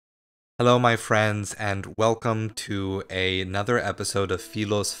Hello my friends and welcome to another episode of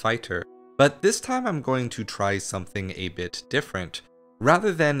Philos-Fighter, but this time I'm going to try something a bit different.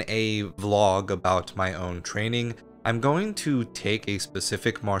 Rather than a vlog about my own training, I'm going to take a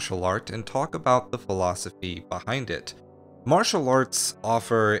specific martial art and talk about the philosophy behind it. Martial arts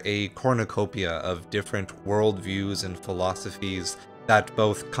offer a cornucopia of different worldviews and philosophies that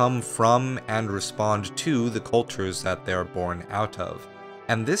both come from and respond to the cultures that they're born out of.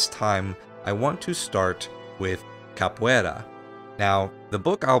 And this time, I want to start with Capoeira. Now, the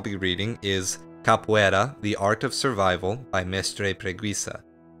book I'll be reading is Capoeira, The Art of Survival by Mestre Preguica,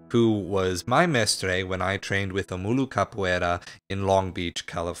 who was my mestre when I trained with Omulu Capoeira in Long Beach,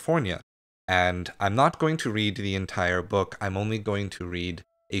 California. And I'm not going to read the entire book, I'm only going to read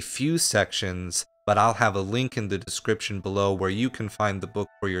a few sections, but I'll have a link in the description below where you can find the book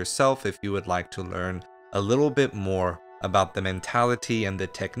for yourself if you would like to learn a little bit more about the mentality and the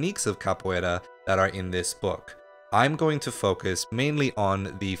techniques of capoeira that are in this book. I'm going to focus mainly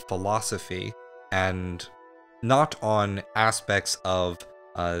on the philosophy and not on aspects of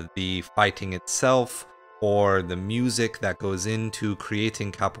the fighting itself or the music that goes into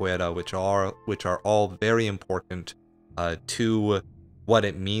creating capoeira, which are all very important to what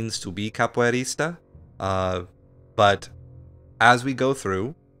it means to be capoeirista. But as we go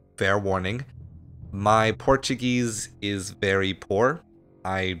through, fair warning, my Portuguese is very poor.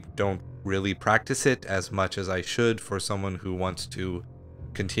 I don't really practice it as much as I should for someone who wants to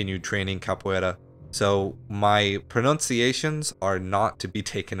continue training capoeira. So my pronunciations are not to be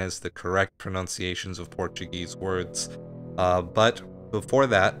taken as the correct pronunciations of Portuguese words. But before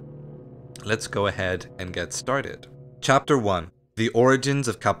that, let's go ahead and get started. Chapter 1. The Origins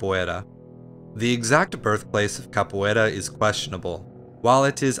of Capoeira. The exact birthplace of capoeira is questionable. While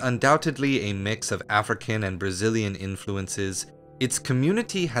it is undoubtedly a mix of African and Brazilian influences, its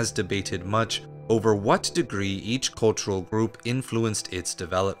community has debated much over what degree each cultural group influenced its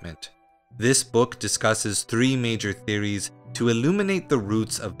development. This book discusses three major theories to illuminate the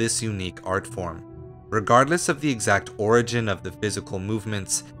roots of this unique art form. Regardless of the exact origin of the physical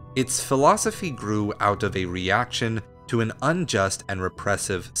movements, its philosophy grew out of a reaction to an unjust and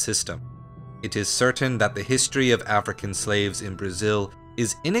repressive system. It is certain that the history of African slaves in Brazil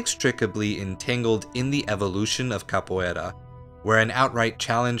is inextricably entangled in the evolution of capoeira, where an outright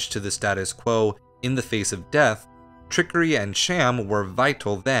challenge to the status quo in the face of death, trickery and sham were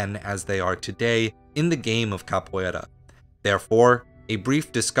vital then as they are today in the game of capoeira. Therefore, a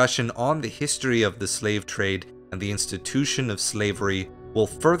brief discussion on the history of the slave trade and the institution of slavery will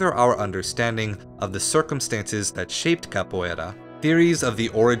further our understanding of the circumstances that shaped capoeira. Theories of the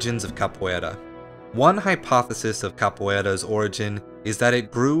origins of capoeira. One hypothesis of capoeira's origin is that it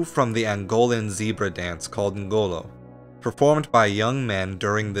grew from the Angolan zebra dance called ngolo, performed by young men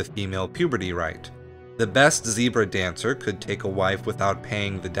during the female puberty rite. The best zebra dancer could take a wife without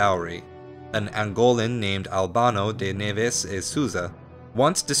paying the dowry. An Angolan named Albano de Neves e Souza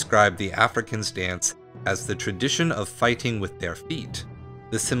once described the Africans' dance as the tradition of fighting with their feet.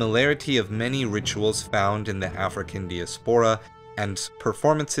 The similarity of many rituals found in the African diaspora and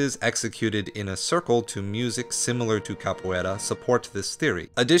performances executed in a circle to music similar to capoeira support this theory.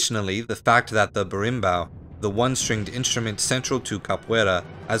 Additionally, the fact that the berimbau, the one-stringed instrument central to capoeira,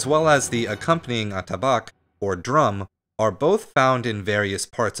 as well as the accompanying atabaque, or drum, are both found in various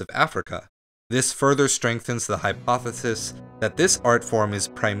parts of Africa. This further strengthens the hypothesis that this art form is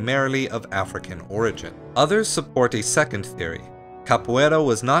primarily of African origin. Others support a second theory. Capoeira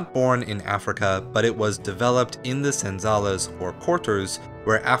was not born in Africa, but it was developed in the senzalas or quarters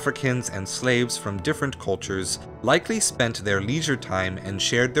where Africans and slaves from different cultures likely spent their leisure time and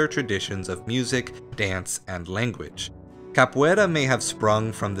shared their traditions of music, dance, and language. Capoeira may have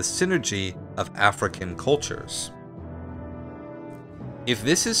sprung from the synergy of African cultures. If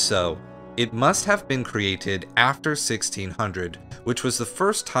this is so, it must have been created after 1600, which was the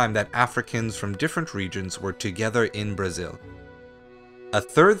first time that Africans from different regions were together in Brazil. A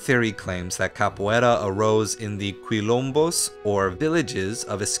third theory claims that capoeira arose in the quilombos, or villages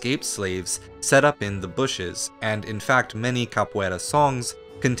of escaped slaves set up in the bushes, and in fact many capoeira songs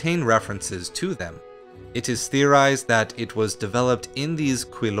contain references to them. It is theorized that it was developed in these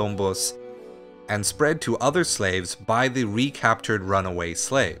quilombos and spread to other slaves by the recaptured runaway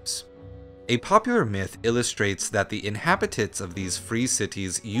slaves. A popular myth illustrates that the inhabitants of these free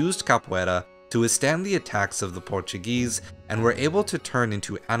cities used capoeira to withstand the attacks of the Portuguese and were able to turn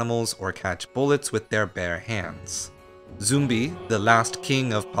into animals or catch bullets with their bare hands. Zumbi, the last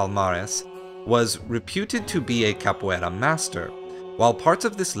king of Palmares, was reputed to be a capoeira master. While parts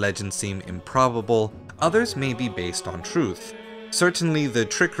of this legend seem improbable, others may be based on truth. Certainly, the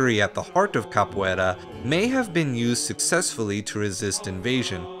trickery at the heart of capoeira may have been used successfully to resist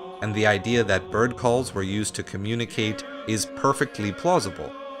invasion, and the idea that bird calls were used to communicate is perfectly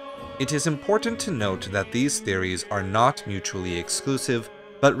plausible. It is important to note that these theories are not mutually exclusive,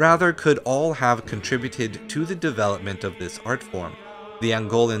 but rather could all have contributed to the development of this art form. The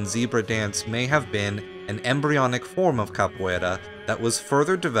Angolan zebra dance may have been an embryonic form of capoeira that was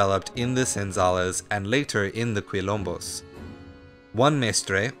further developed in the senzales and later in the quilombos. One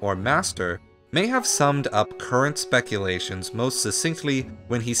mestre, or master, may have summed up current speculations most succinctly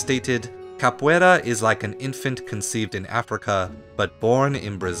when he stated, "Capoeira is like an infant conceived in Africa, but born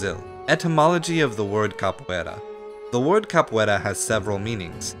in Brazil." Etymology of the word capoeira. The word capoeira has several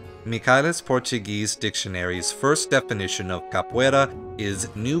meanings. Michaelis Portuguese Dictionary's first definition of capoeira is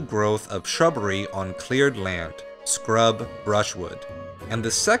new growth of shrubbery on cleared land, scrub, brushwood. And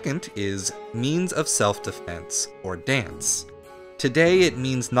the second is means of self-defense, or dance. Today it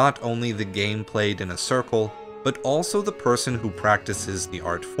means not only the game played in a circle, but also the person who practices the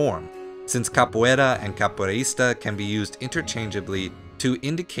art form, since capoeira and capoeirista can be used interchangeably to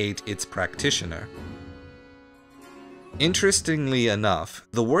indicate its practitioner. Interestingly enough,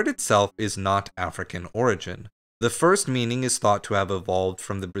 the word itself is not African origin. The first meaning is thought to have evolved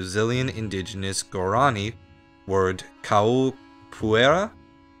from the Brazilian indigenous Guarani word capoeira,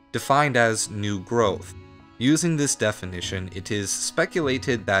 defined as new growth. Using this definition, it is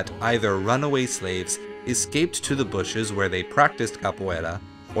speculated that either runaway slaves escaped to the bushes where they practiced capoeira,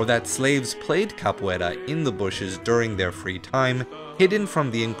 or that slaves played capoeira in the bushes during their free time, hidden from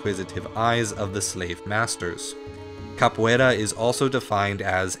the inquisitive eyes of the slave masters. Capoeira is also defined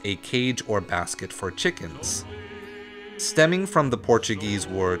as a cage or basket for chickens. Stemming from the Portuguese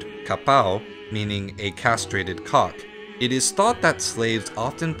word capao, meaning a castrated cock, it is thought that slaves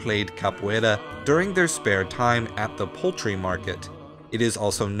often played capoeira during their spare time at the poultry market. It is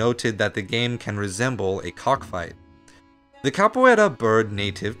also noted that the game can resemble a cockfight. The capoeira bird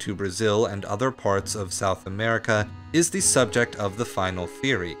native to Brazil and other parts of South America is the subject of the final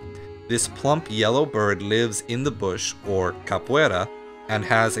theory. This plump yellow bird lives in the bush, or capoeira, and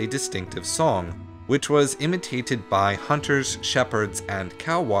has a distinctive song, which was imitated by hunters, shepherds, and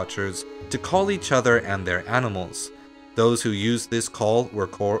cow watchers to call each other and their animals. Those who used this call were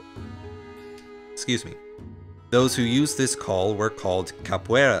called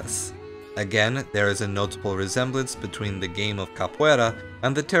capoeiras. Again, there is a notable resemblance between the game of capoeira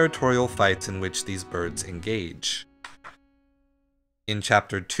and the territorial fights in which these birds engage. In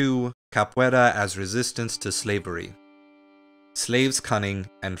Chapter 2, Capoeira as Resistance to Slavery. Slaves' Cunning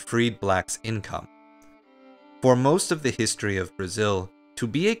and Freed Blacks' Income. For most of the history of Brazil, to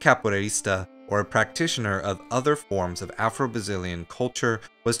be a capoeirista or a practitioner of other forms of Afro-Brazilian culture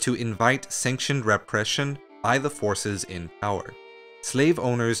was to invite sanctioned repression by the forces in power. Slave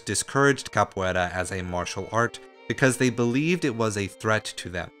owners discouraged capoeira as a martial art because they believed it was a threat to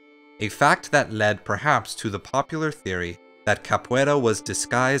them, a fact that led perhaps to the popular theory that capoeira was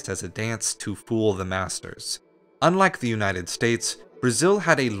disguised as a dance to fool the masters. Unlike the United States, Brazil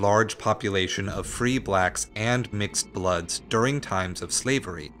had a large population of free blacks and mixed bloods during times of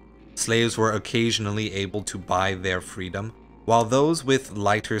slavery. Slaves were occasionally able to buy their freedom, while those with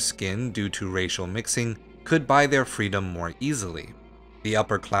lighter skin due to racial mixing could buy their freedom more easily. The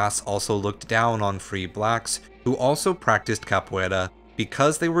upper class also looked down on free blacks who also practiced capoeira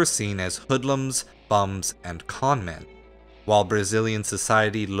because they were seen as hoodlums, bums, and conmen. While Brazilian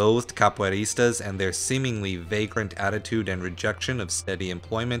society loathed capoeiristas and their seemingly vagrant attitude and rejection of steady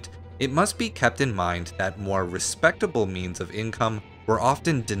employment, it must be kept in mind that more respectable means of income were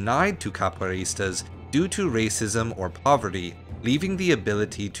often denied to capoeiristas due to racism or poverty, leaving the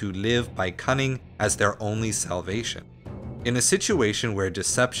ability to live by cunning as their only salvation. In a situation where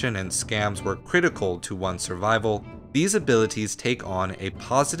deception and scams were critical to one's survival, these abilities take on a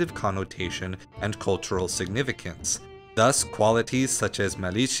positive connotation and cultural significance. Thus, qualities such as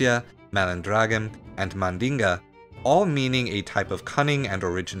malicia, malandragem, and mandinga, all meaning a type of cunning and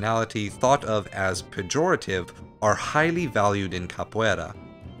originality thought of as pejorative, are highly valued in capoeira.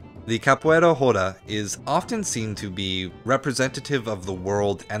 The capoeira roda is often seen to be representative of the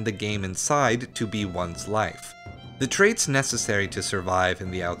world and the game inside to be one's life. The traits necessary to survive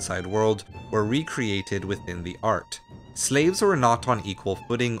in the outside world were recreated within the art. Slaves were not on equal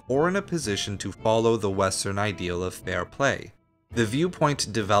footing or in a position to follow the Western ideal of fair play. The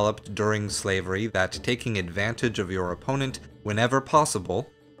viewpoint developed during slavery that taking advantage of your opponent whenever possible,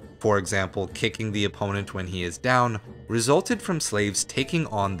 for example kicking the opponent when he is down, resulted from slaves taking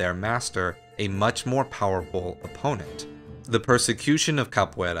on their master, a much more powerful opponent. The persecution of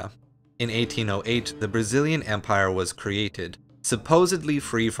capoeira. In 1808, the Brazilian Empire was created, supposedly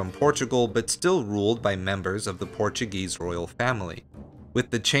free from Portugal but still ruled by members of the Portuguese royal family. With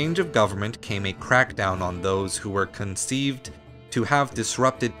the change of government came a crackdown on those who were conceived to have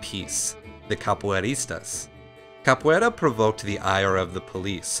disrupted peace, the capoeiristas. Capoeira provoked the ire of the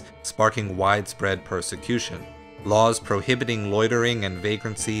police, sparking widespread persecution. Laws prohibiting loitering and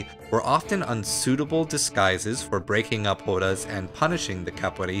vagrancy were often unsuitable disguises for breaking up rodas and punishing the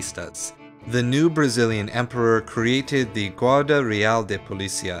capoeiristas. The new Brazilian emperor created the Guarda Real de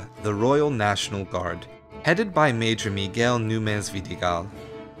Polícia, the Royal National Guard, headed by Major Miguel Nunes Vidigal.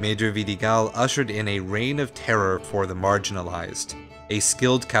 Major Vidigal ushered in a reign of terror for the marginalized. A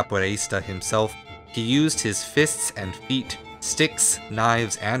skilled capoeirista himself, he used his fists and feet, sticks,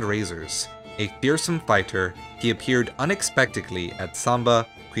 knives, and razors. A fearsome fighter, he appeared unexpectedly at samba,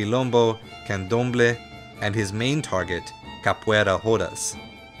 quilombo, candomblé, and his main target, capoeira rodas.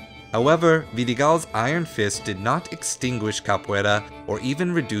 However, Vidigal's iron fist did not extinguish capoeira or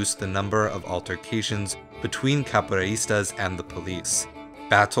even reduce the number of altercations between capoeiristas and the police.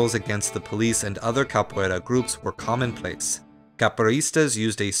 Battles against the police and other capoeira groups were commonplace. Capoeiristas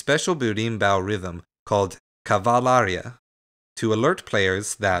used a special berimbau rhythm called cavalaria to alert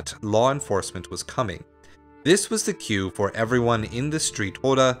players that law enforcement was coming. This was the cue for everyone in the street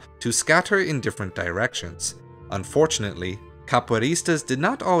roda to scatter in different directions. Unfortunately, capoeiristas did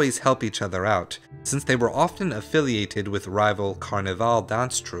not always help each other out, since they were often affiliated with rival carnival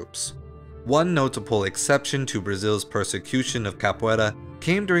dance troupes. One notable exception to Brazil's persecution of capoeira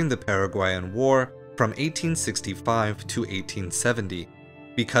came during the Paraguayan War from 1865 to 1870.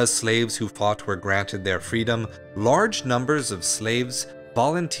 Because slaves who fought were granted their freedom, large numbers of slaves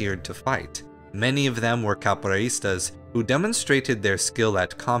volunteered to fight. Many of them were capoeiristas who demonstrated their skill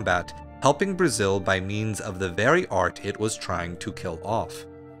at combat, helping Brazil by means of the very art it was trying to kill off.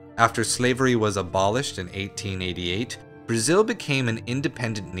 After slavery was abolished in 1888, Brazil became an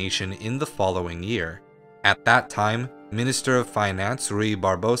independent nation in the following year. At that time, Minister of Finance Rui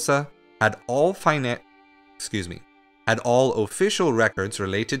Barbosa had all official records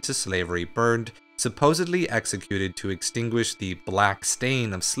related to slavery burned, supposedly executed to extinguish the black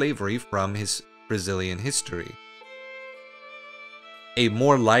stain of slavery from his Brazilian history. A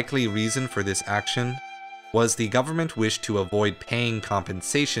more likely reason for this action was the government wished to avoid paying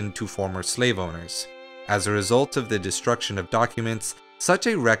compensation to former slave owners. As a result of the destruction of documents, such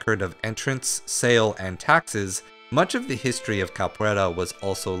a record of entrance, sale, and taxes, much of the history of capoeira was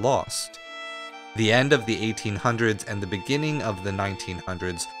also lost. The end of the 1800s and the beginning of the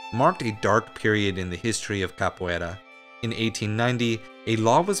 1900s marked a dark period in the history of capoeira. In 1890, a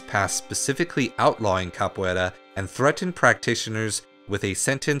law was passed specifically outlawing capoeira and threatened practitioners with a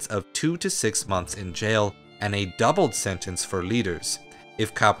sentence of 2 to 6 months in jail and a doubled sentence for leaders.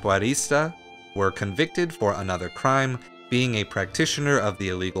 If capoeirista were convicted for another crime, being a practitioner of the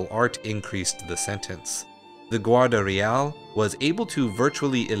illegal art increased the sentence. The Guarda Real was able to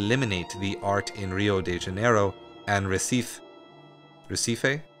virtually eliminate the art in Rio de Janeiro and Recife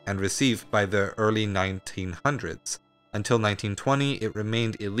by the early 1900s. Until 1920, it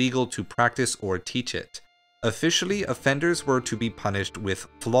remained illegal to practice or teach it. Officially, offenders were to be punished with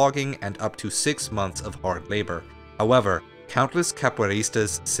flogging and up to 6 months of hard labor. However, countless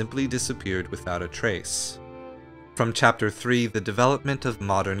capoeiristas simply disappeared without a trace. From Chapter 3, The Development of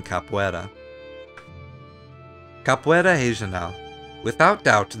Modern Capoeira. Capoeira Regional. Without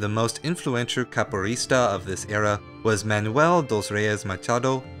doubt, the most influential capoeirista of this era was Manuel dos Reis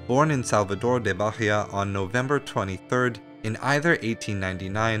Machado, born in Salvador de Bahia on November 23rd in either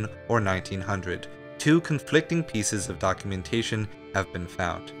 1899 or 1900. Two conflicting pieces of documentation have been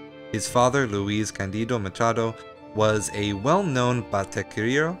found. His father, Luis Candido Machado, was a well-known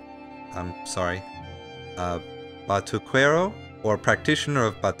batuquero, or practitioner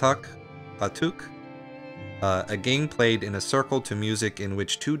of batuk, a game played in a circle to music in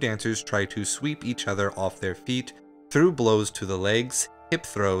which two dancers try to sweep each other off their feet through blows to the legs, hip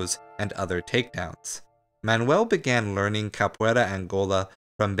throws, and other takedowns. Manuel began learning Capoeira Angola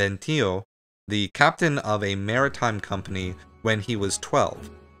from Bentinho, the captain of a maritime company, when he was 12.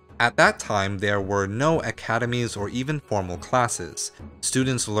 At that time, there were no academies or even formal classes.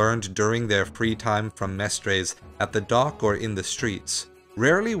 Students learned during their free time from mestres at the dock or in the streets.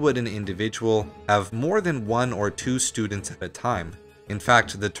 Rarely would an individual have more than 1 or 2 students at a time. In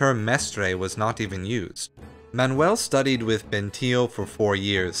fact, the term mestre was not even used. Manuel studied with Bentinho for 4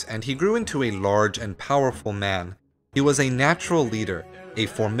 years, and he grew into a large and powerful man. He was a natural leader, a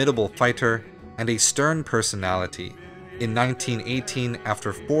formidable fighter, and a stern personality. In 1918,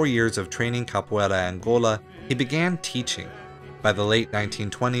 after 4 years of training Capoeira Angola, he began teaching. By the late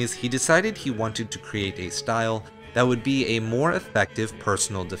 1920s, he decided he wanted to create a style that would be a more effective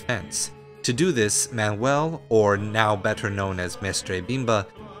personal defense. To do this, Manuel, or now better known as Mestre Bimba,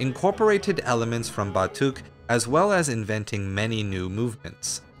 incorporated elements from Batuk as well as inventing many new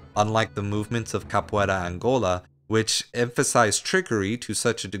movements. Unlike the movements of Capoeira Angola, which emphasize trickery to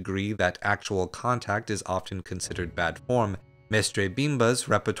such a degree that actual contact is often considered bad form, Mestre Bimba's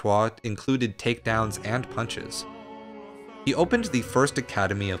repertoire included takedowns and punches. He opened the first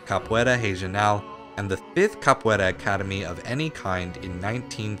academy of Capoeira Regional and the 5th Capoeira Academy of any kind in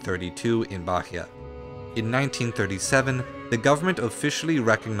 1932 in Bahia. In 1937, the government officially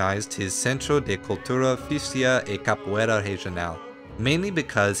recognized his Centro de Cultura Física e Capoeira Regional, mainly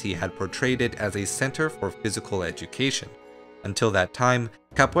because he had portrayed it as a center for physical education. Until that time,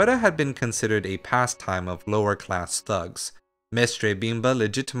 capoeira had been considered a pastime of lower-class thugs. Mestre Bimba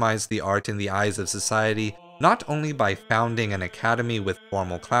legitimized the art in the eyes of society not only by founding an academy with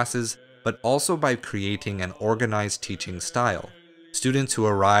formal classes, but also by creating an organized teaching style. Students who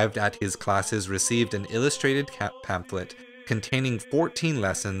arrived at his classes received an illustrated pamphlet containing 14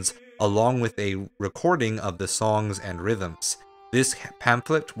 lessons, along with a recording of the songs and rhythms. This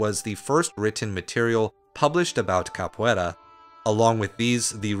pamphlet was the first written material published about capoeira. Along with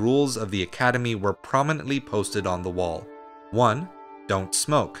these, the rules of the academy were prominently posted on the wall. 1. Don't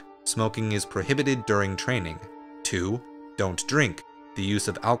smoke. Smoking is prohibited during training. 2. Don't drink. The use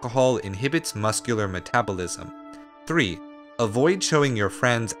of alcohol inhibits muscular metabolism. 3. Avoid showing your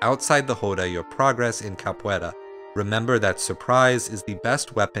friends outside the roda your progress in capoeira. Remember that surprise is the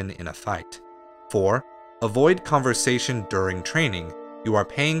best weapon in a fight. 4. Avoid conversation during training. You are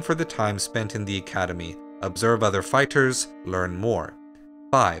paying for the time spent in the academy. Observe other fighters, learn more.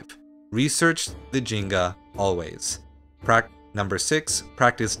 5. Research the jinga always. Number 6.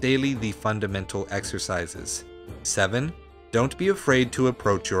 Practice daily the fundamental exercises. 7. Don't be afraid to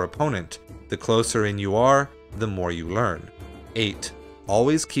approach your opponent. The closer in you are, the more you learn. 8.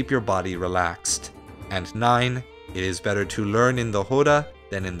 Always keep your body relaxed. And 9. It is better to learn in the roda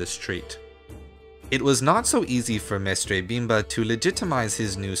than in the street. It was not so easy for Mestre Bimba to legitimize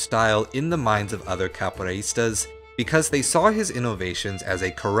his new style in the minds of other capoeiristas because they saw his innovations as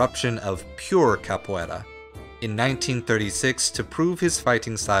a corruption of pure capoeira. In 1936, to prove his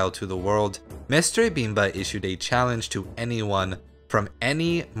fighting style to the world, Mestre Bimba issued a challenge to anyone from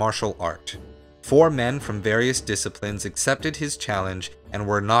any martial art. 4 men from various disciplines accepted his challenge and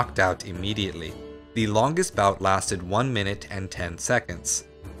were knocked out immediately. The longest bout lasted 1 minute and 10 seconds.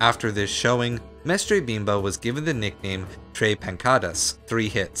 After this showing, Mestre Bimba was given the nickname Tres Pancadas, 3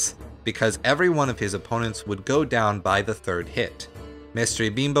 hits, because every one of his opponents would go down by the 3rd hit.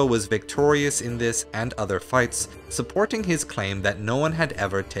 Mestre Bimba was victorious in this and other fights, supporting his claim that no one had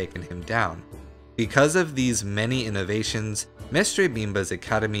ever taken him down. Because of these many innovations, Mestre Bimba's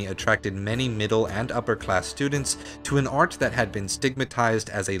academy attracted many middle and upper class students to an art that had been stigmatized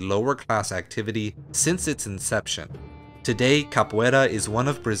as a lower class activity since its inception. Today, capoeira is one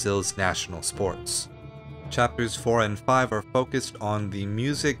of Brazil's national sports. Chapters 4 and 5 are focused on the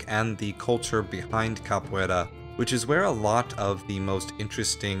music and the culture behind capoeira, which is where a lot of the most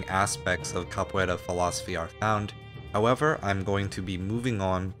interesting aspects of capoeira philosophy are found. However, I'm going to be moving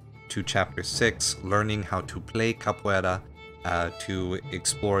on to Chapter 6, learning how to play capoeira. To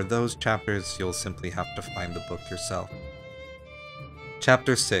explore those chapters, you'll simply have to find the book yourself.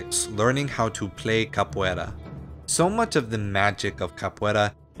 Chapter 6, Learning how to play capoeira. So much of the magic of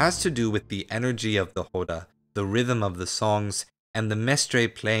capoeira has to do with the energy of the roda, the rhythm of the songs, and the mestre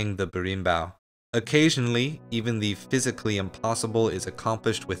playing the berimbau. Occasionally, even the physically impossible is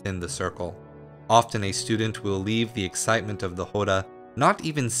accomplished within the circle. Often a student will leave the excitement of the roda, not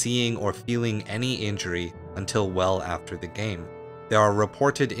even seeing or feeling any injury until well after the game. There are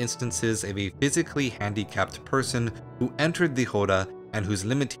reported instances of a physically handicapped person who entered the roda and whose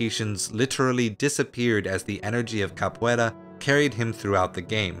limitations literally disappeared as the energy of capoeira carried him throughout the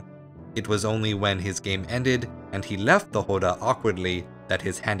game. It was only when his game ended and he left the roda awkwardly that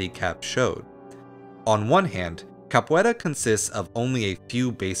his handicap showed. On one hand, capoeira consists of only a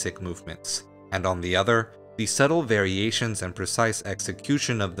few basic movements, and on the other, the subtle variations and precise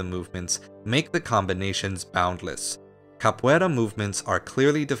execution of the movements make the combinations boundless. Capoeira movements are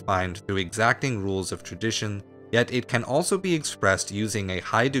clearly defined through exacting rules of tradition, yet it can also be expressed using a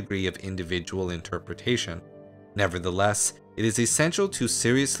high degree of individual interpretation. Nevertheless, it is essential to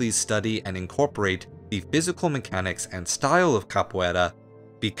seriously study and incorporate the physical mechanics and style of capoeira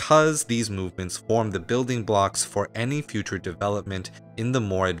because these movements form the building blocks for any future development in the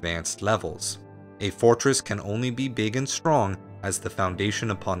more advanced levels. A fortress can only be big and strong as the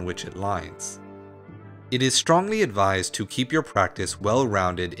foundation upon which it lies. It is strongly advised to keep your practice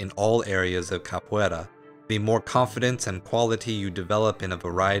well-rounded in all areas of capoeira. The more confidence and quality you develop in a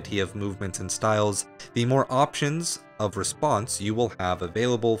variety of movements and styles, the more options of response you will have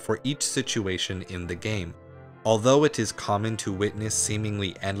available for each situation in the game. Although it is common to witness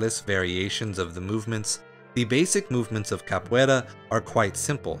seemingly endless variations of the movements, the basic movements of capoeira are quite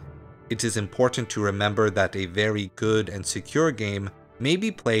simple. It is important to remember that a very good and secure game may be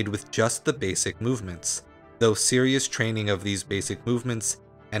played with just the basic movements, though serious training of these basic movements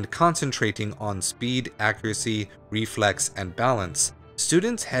and concentrating on speed, accuracy, reflex, and balance,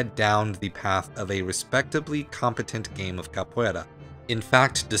 students head down the path of a respectably competent game of capoeira. In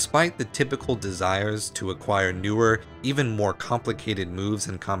fact, despite the typical desires to acquire newer, even more complicated moves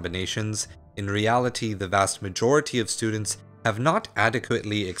and combinations, in reality the vast majority of students have not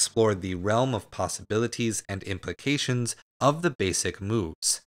adequately explored the realm of possibilities and implications of the basic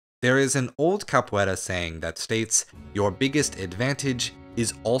moves. There is an old capoeira saying that states, "Your biggest advantage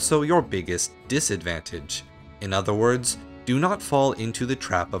is also your biggest disadvantage." In other words, do not fall into the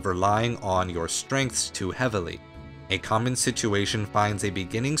trap of relying on your strengths too heavily. A common situation finds a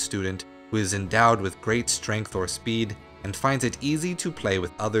beginning student who is endowed with great strength or speed and finds it easy to play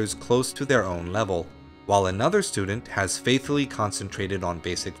with others close to their own level, while another student has faithfully concentrated on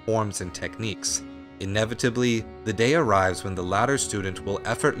basic forms and techniques. Inevitably, the day arrives when the latter student will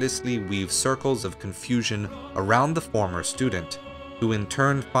effortlessly weave circles of confusion around the former student, who in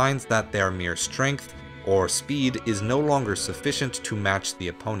turn finds that their mere strength or speed is no longer sufficient to match the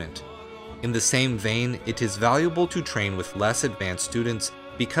opponent. In the same vein, it is valuable to train with less advanced students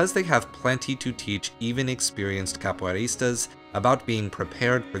because they have plenty to teach even experienced capoeiristas about being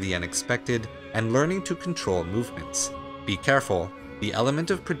prepared for the unexpected and learning to control movements. Be careful, the element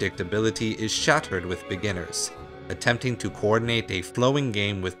of predictability is shattered with beginners. Attempting to coordinate a flowing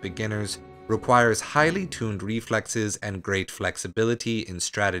game with beginners requires highly tuned reflexes and great flexibility in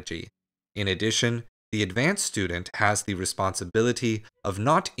strategy. In addition, the advanced student has the responsibility of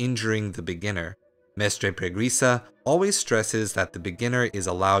not injuring the beginner. Mestre Preguica always stresses that the beginner is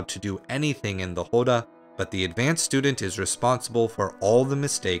allowed to do anything in the roda, but the advanced student is responsible for all the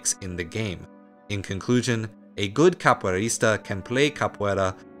mistakes in the game. In conclusion, a good capoeirista can play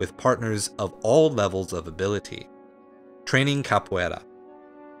capoeira with partners of all levels of ability. Training capoeira.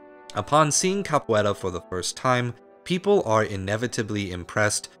 Upon seeing capoeira for the first time, people are inevitably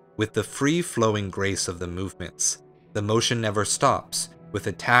impressed with the free-flowing grace of the movements. The motion never stops. With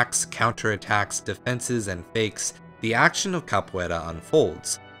attacks, counterattacks, defenses, and fakes, the action of capoeira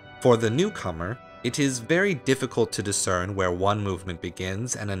unfolds. For the newcomer, it is very difficult to discern where one movement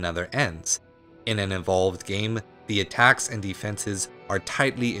begins and another ends. In an evolved game, the attacks and defenses are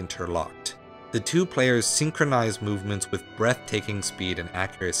tightly interlocked. The two players synchronize movements with breathtaking speed and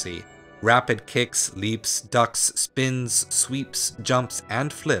accuracy. Rapid kicks, leaps, ducks, spins, sweeps, jumps,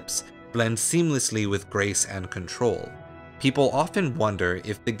 and flips blend seamlessly with grace and control. People often wonder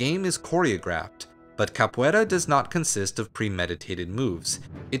if the game is choreographed, but capoeira does not consist of premeditated moves.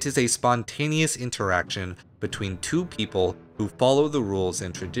 It is a spontaneous interaction between two people who follow the rules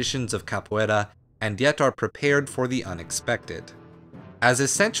and traditions of capoeira and yet are prepared for the unexpected. As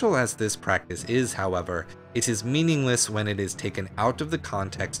essential as this practice is, however, it is meaningless when it is taken out of the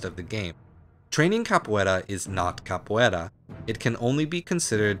context of the game. Training capoeira is not capoeira. It can only be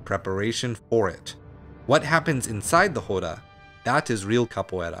considered preparation for it. What happens inside the roda, that is real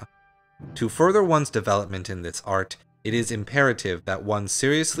capoeira. To further one's development in this art, it is imperative that one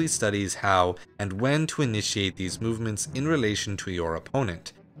seriously studies how and when to initiate these movements in relation to your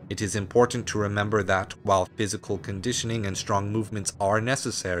opponent. It is important to remember that, while physical conditioning and strong movements are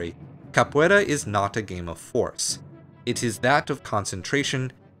necessary, capoeira is not a game of force. It is that of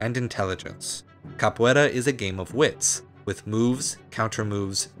concentration and intelligence. Capoeira is a game of wits, with moves,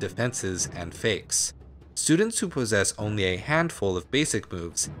 counter-moves, defenses, and fakes. Students who possess only a handful of basic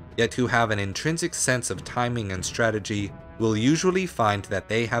moves, yet who have an intrinsic sense of timing and strategy, will usually find that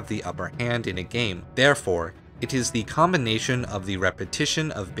they have the upper hand in a game. Therefore, it is the combination of the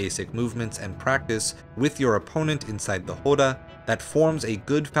repetition of basic movements and practice with your opponent inside the roda that forms a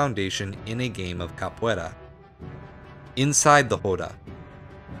good foundation in a game of capoeira. Inside the roda.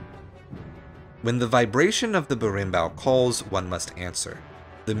 When the vibration of the berimbau calls, one must answer.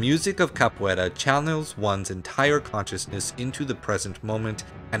 The music of capoeira channels one's entire consciousness into the present moment,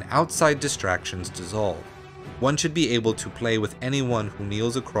 and outside distractions dissolve. One should be able to play with anyone who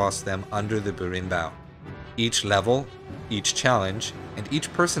kneels across them under the berimbau. Each level, each challenge, and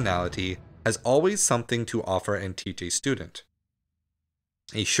each personality has always something to offer and teach a student.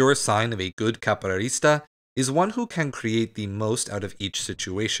 A sure sign of a good capoeirista is one who can create the most out of each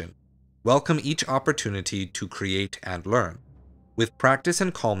situation. Welcome each opportunity to create and learn. With practice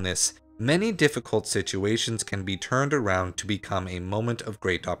and calmness, many difficult situations can be turned around to become a moment of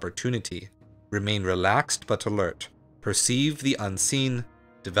great opportunity. Remain relaxed but alert. Perceive the unseen.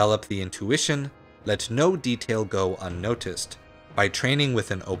 Develop the intuition. Let no detail go unnoticed. By training with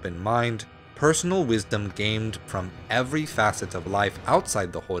an open mind, personal wisdom gained from every facet of life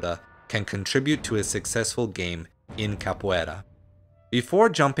outside the Roda can contribute to a successful game in Capoeira. Before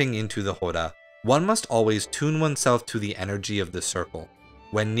jumping into the Roda, one must always tune oneself to the energy of the circle.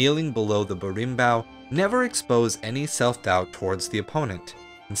 When kneeling below the berimbau, never expose any self-doubt towards the opponent.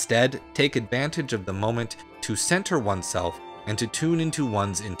 Instead, take advantage of the moment to center oneself and to tune into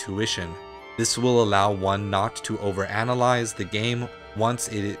one's intuition. This will allow one not to overanalyze the game once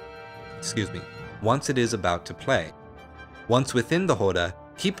it is about to play. Once within the Roda,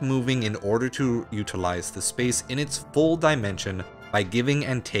 keep moving in order to utilize the space in its full dimension by giving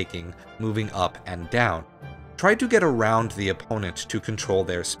and taking, moving up and down. Try to get around the opponent to control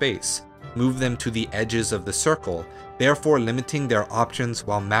their space. Move them to the edges of the circle, therefore limiting their options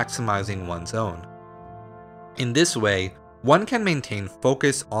while maximizing one's own. In this way, one can maintain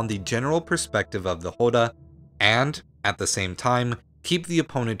focus on the general perspective of the Roda and, at the same time, keep the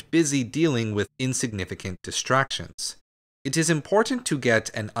opponent busy dealing with insignificant distractions. It is important to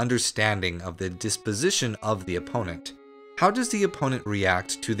get an understanding of the disposition of the opponent. How does the opponent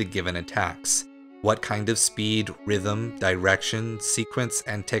react to the given attacks? What kind of speed, rhythm, direction, sequence,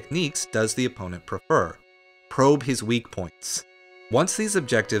 and techniques does the opponent prefer? Probe his weak points. Once these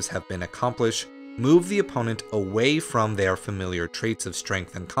objectives have been accomplished, move the opponent away from their familiar traits of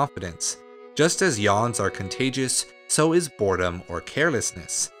strength and confidence. Just as yawns are contagious, so is boredom or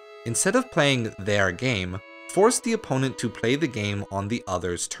carelessness. Instead of playing their game, force the opponent to play the game on the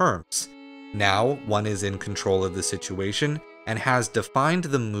other's terms. Now, one is in control of the situation and has defined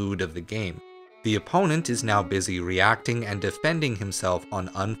the mood of the game. The opponent is now busy reacting and defending himself on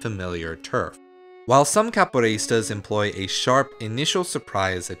unfamiliar turf. While some capoeiristas employ a sharp initial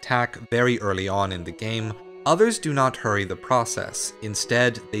surprise attack very early on in the game, others do not hurry the process.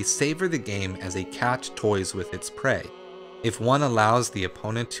 Instead, they savor the game as a cat toys with its prey. If one allows the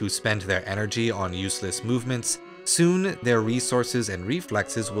opponent to spend their energy on useless movements, soon their resources and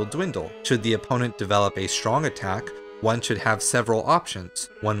reflexes will dwindle. Should the opponent develop a strong attack, one should have several options.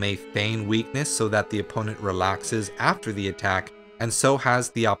 One may feign weakness so that the opponent relaxes after the attack and so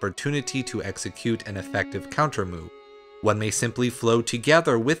has the opportunity to execute an effective counter move. One may simply flow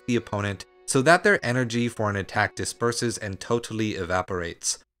together with the opponent so that their energy for an attack disperses and totally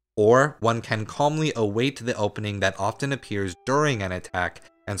evaporates. Or one can calmly await the opening that often appears during an attack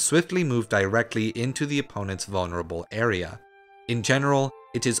and swiftly move directly into the opponent's vulnerable area. In general,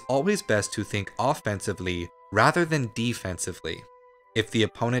 it is always best to think offensively rather than defensively. If the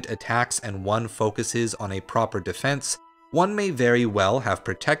opponent attacks and one focuses on a proper defense, one may very well have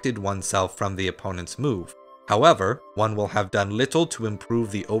protected oneself from the opponent's move. However, one will have done little to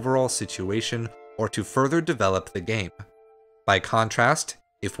improve the overall situation or to further develop the game. By contrast,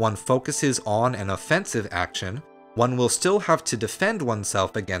 if one focuses on an offensive action, one will still have to defend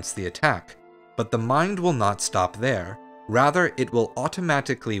oneself against the attack, but the mind will not stop there. Rather, it will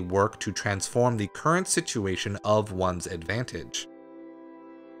automatically work to transform the current situation of one's advantage.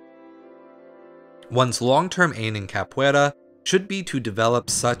 One's long-term aim in capoeira should be to develop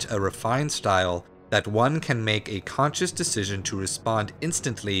such a refined style that one can make a conscious decision to respond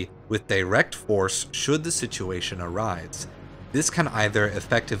instantly with direct force should the situation arise. This can either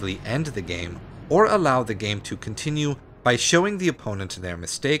effectively end the game or allow the game to continue by showing the opponent their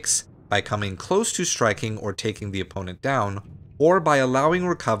mistakes, by coming close to striking or taking the opponent down, or by allowing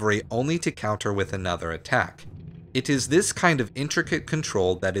recovery only to counter with another attack. It is this kind of intricate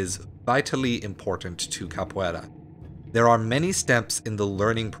control that is vitally important to capoeira. There are many steps in the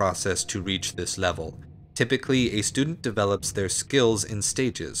learning process to reach this level. Typically, a student develops their skills in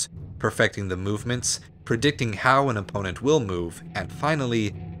stages, perfecting the movements, predicting how an opponent will move, and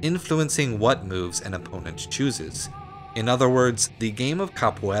finally, influencing what moves an opponent chooses. In other words, the game of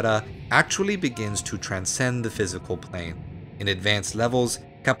capoeira actually begins to transcend the physical plane. In advanced levels,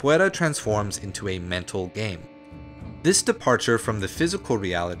 capoeira transforms into a mental game. This departure from the physical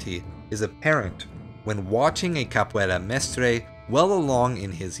reality is apparent when watching a capoeira mestre well along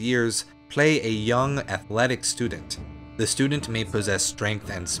in his years play a young athletic student. The student may possess strength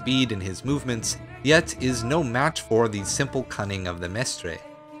and speed in his movements, yet is no match for the simple cunning of the mestre.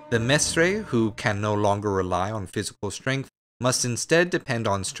 The mestre, who can no longer rely on physical strength, must instead depend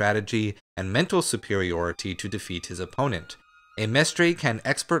on strategy and mental superiority to defeat his opponent. A mestre can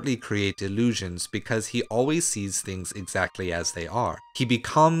expertly create illusions because he always sees things exactly as they are. He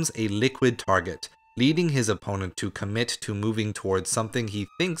becomes a liquid target, leading his opponent to commit to moving towards something he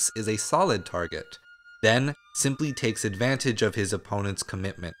thinks is a solid target, then simply takes advantage of his opponent's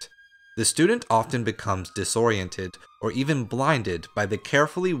commitment. The student often becomes disoriented or even blinded by the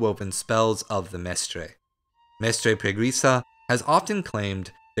carefully woven spells of the Mestre. Mestre Preguica has often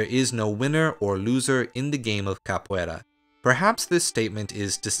claimed there is no winner or loser in the game of capoeira. Perhaps this statement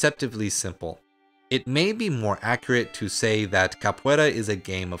is deceptively simple. It may be more accurate to say that capoeira is a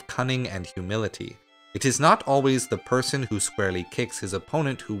game of cunning and humility. It is not always the person who squarely kicks his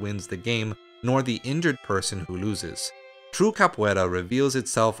opponent who wins the game, nor the injured person who loses. True capoeira reveals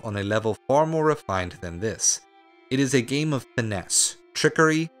itself on a level far more refined than this. It is a game of finesse,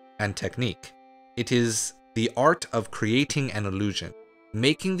 trickery, and technique. It is the art of creating an illusion,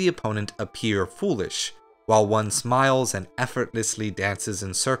 making the opponent appear foolish, while one smiles and effortlessly dances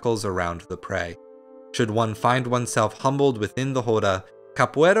in circles around the prey. Should one find oneself humbled within the roda,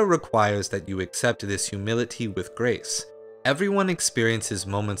 capoeira requires that you accept this humility with grace. Everyone experiences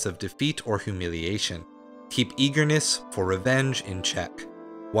moments of defeat or humiliation. Keep eagerness for revenge in check.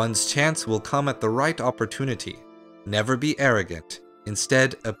 One's chance will come at the right opportunity. Never be arrogant.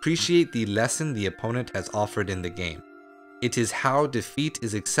 Instead, appreciate the lesson the opponent has offered in the game. It is how defeat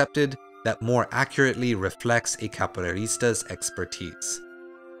is accepted that more accurately reflects a capoeirista's expertise.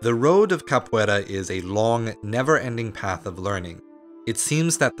 The road of capoeira is a long, never-ending path of learning. It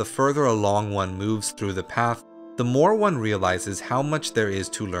seems that the further along one moves through the path, the more one realizes how much there is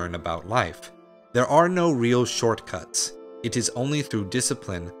to learn about life. There are no real shortcuts. It is only through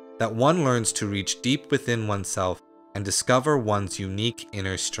discipline that one learns to reach deep within oneself and discover one's unique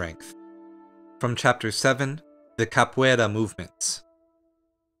inner strength. From Chapter 7, the Capoeira Movements.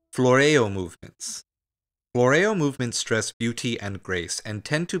 Floreo movements. Floreo movements stress beauty and grace and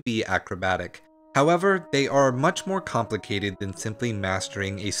tend to be acrobatic. However, they are much more complicated than simply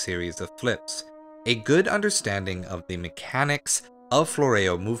mastering a series of flips. A good understanding of the mechanics of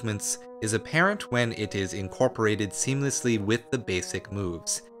Floreo movements is apparent when it is incorporated seamlessly with the basic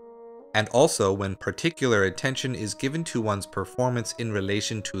moves, and also when particular attention is given to one's performance in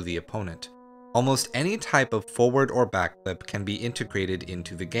relation to the opponent. Almost any type of forward or backflip can be integrated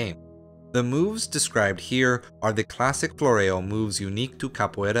into the game. The moves described here are the classic Floreo moves unique to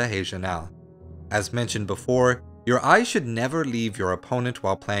Capoeira Regional. As mentioned before, your eye should never leave your opponent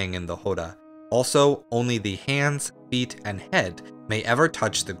while playing in the roda. Also, only the hands, feet, and head may ever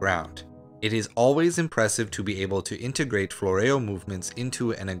touch the ground. It is always impressive to be able to integrate Floreo movements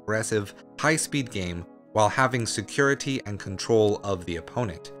into an aggressive, high-speed game while having security and control of the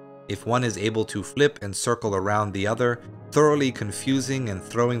opponent. If one is able to flip and circle around the other, thoroughly confusing and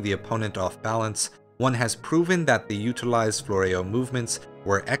throwing the opponent off balance, one has proven that the utilized Floreo movements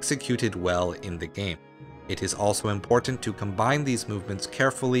were executed well in the game. It is also important to combine these movements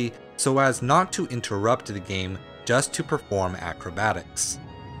carefully so as not to interrupt the game just to perform acrobatics.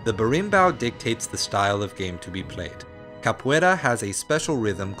 The berimbau dictates the style of game to be played. Capoeira has a special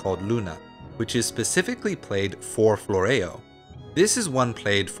rhythm called Luna, which is specifically played for Floreo. This is one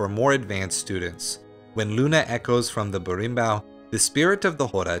played for more advanced students. When Luna echoes from the berimbau, the spirit of the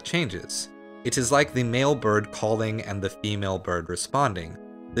roda changes. It is like the male bird calling and the female bird responding.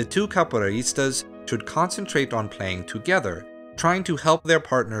 The two capoeiristas should concentrate on playing together, trying to help their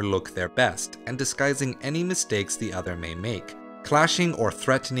partner look their best and disguising any mistakes the other may make. Clashing or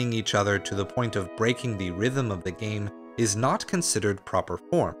threatening each other to the point of breaking the rhythm of the game is not considered proper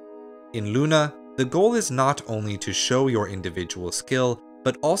form. In Luna, the goal is not only to show your individual skill,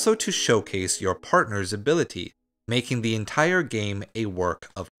 but also to showcase your partner's ability, making the entire game a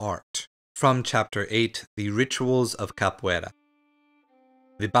work of art. From Chapter 8, the Rituals of Capoeira.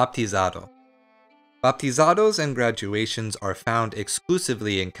 The Baptizado. Baptizados and graduations are found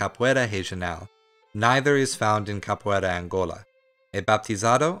exclusively in Capoeira Regional. Neither is found in Capoeira Angola. A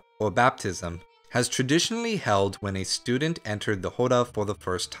baptizado, or baptism, has traditionally held when a student entered the roda for the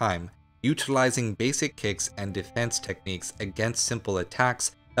first time, utilizing basic kicks and defense techniques against simple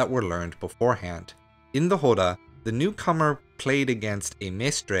attacks that were learned beforehand. In the roda, the newcomer played against a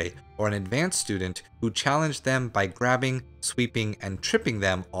mestre or an advanced student who challenged them by grabbing, sweeping, and tripping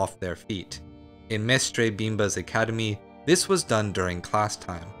them off their feet. In Mestre Bimba's academy, this was done during class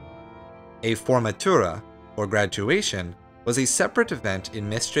time. A formatura, or graduation, was a separate event in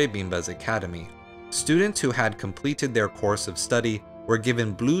Mestre Bimba's academy. Students who had completed their course of study were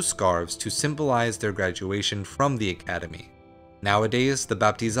given blue scarves to symbolize their graduation from the academy. Nowadays, the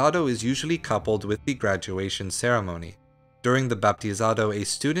baptizado is usually coupled with the graduation ceremony. During the baptizado, a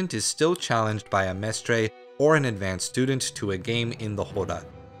student is still challenged by a mestre or an advanced student to a game in the roda,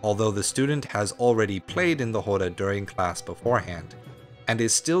 although the student has already played in the roda during class beforehand, and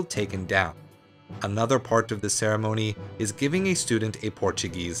is still taken down. Another part of the ceremony is giving a student a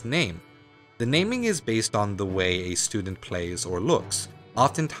Portuguese name. The naming is based on the way a student plays or looks.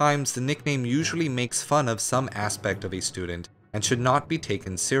 Oftentimes, the nickname usually makes fun of some aspect of a student and should not be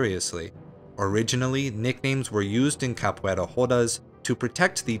taken seriously. Originally, nicknames were used in capoeira rodas to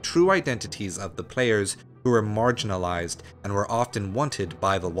protect the true identities of the players who were marginalized and were often wanted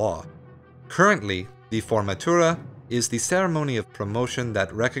by the law. Currently, the formatura is the ceremony of promotion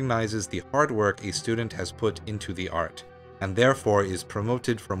that recognizes the hard work a student has put into the art, and therefore is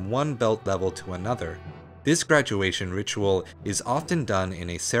promoted from one belt level to another. This graduation ritual is often done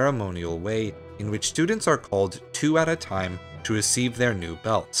in a ceremonial way in which students are called 2 at a time to receive their new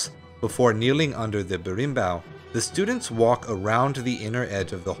belts. Before kneeling under the berimbau, the students walk around the inner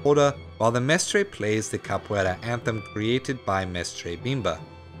edge of the roda while the mestre plays the capoeira anthem created by Mestre Bimba.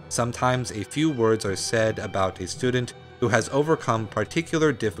 Sometimes a few words are said about a student who has overcome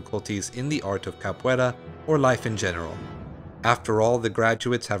particular difficulties in the art of capoeira or life in general. After all the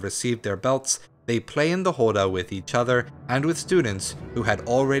graduates have received their belts, they play in the roda with each other and with students who had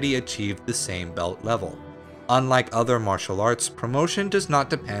already achieved the same belt level. Unlike other martial arts, promotion does not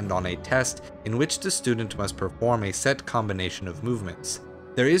depend on a test in which the student must perform a set combination of movements.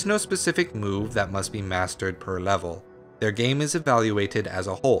 There is no specific move that must be mastered per level. Their game is evaluated as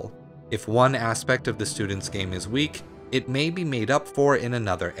a whole. If one aspect of the student's game is weak, it may be made up for in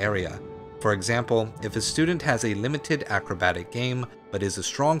another area. For example, if a student has a limited acrobatic game but is a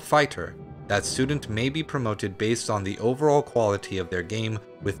strong fighter, that student may be promoted based on the overall quality of their game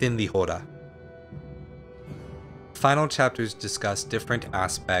within the roda. Final chapters discuss different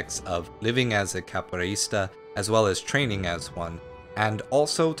aspects of living as a capoeirista as well as training as one, and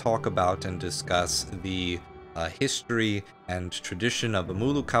also talk about and discuss the history and tradition of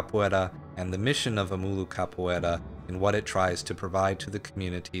Amulu Capoeira and the mission of Amulu Capoeira and what it tries to provide to the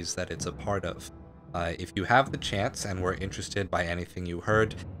communities that it's a part of. If you have the chance and were interested by anything you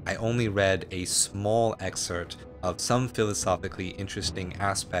heard, I only read a small excerpt of some philosophically interesting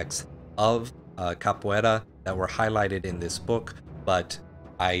aspects of capoeira that were highlighted in this book, but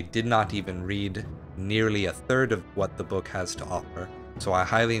I did not even read nearly a third of what the book has to offer. So I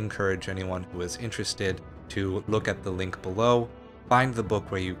highly encourage anyone who is interested to look at the link below, find the book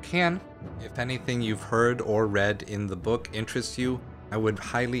where you can. If anything you've heard or read in the book interests you, I would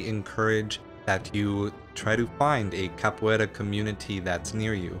highly encourage that you try to find a capoeira community that's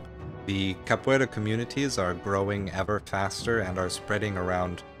near you. The capoeira communities are growing ever faster and are spreading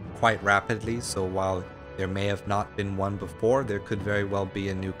around quite rapidly, so while there may have not been one before, there could very well be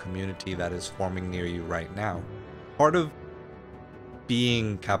a new community that is forming near you right now. Part of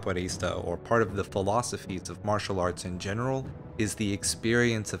being capoeirista, or part of the philosophies of martial arts in general, is the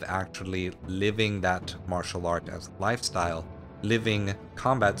experience of actually living that martial art as a lifestyle, living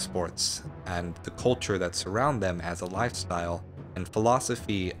combat sports and the culture that surround them as a lifestyle, and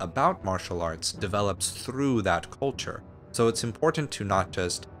philosophy about martial arts develops through that culture. So it's important to not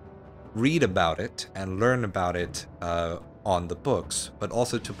just read about it and learn about it on the books, but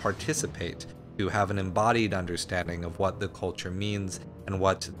also to participate, to have an embodied understanding of what the culture means and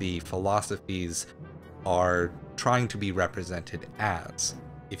what the philosophies are trying to be represented as.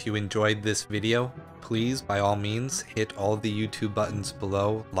 If you enjoyed this video, please, by all means, hit all the YouTube buttons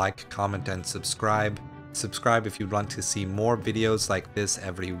below, like, comment, and subscribe. Subscribe if you'd want to see more videos like this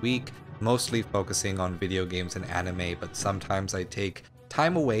every week, mostly focusing on video games and anime, but sometimes I take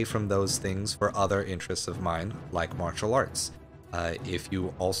time away from those things for other interests of mine, like martial arts. If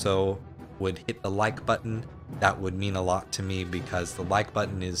you also would hit the like button, that would mean a lot to me, because the like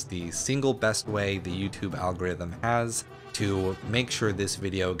button is the single best way the YouTube algorithm has to make sure this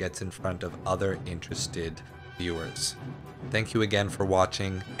video gets in front of other interested viewers. Thank you again for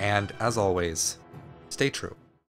watching, and as always, stay true.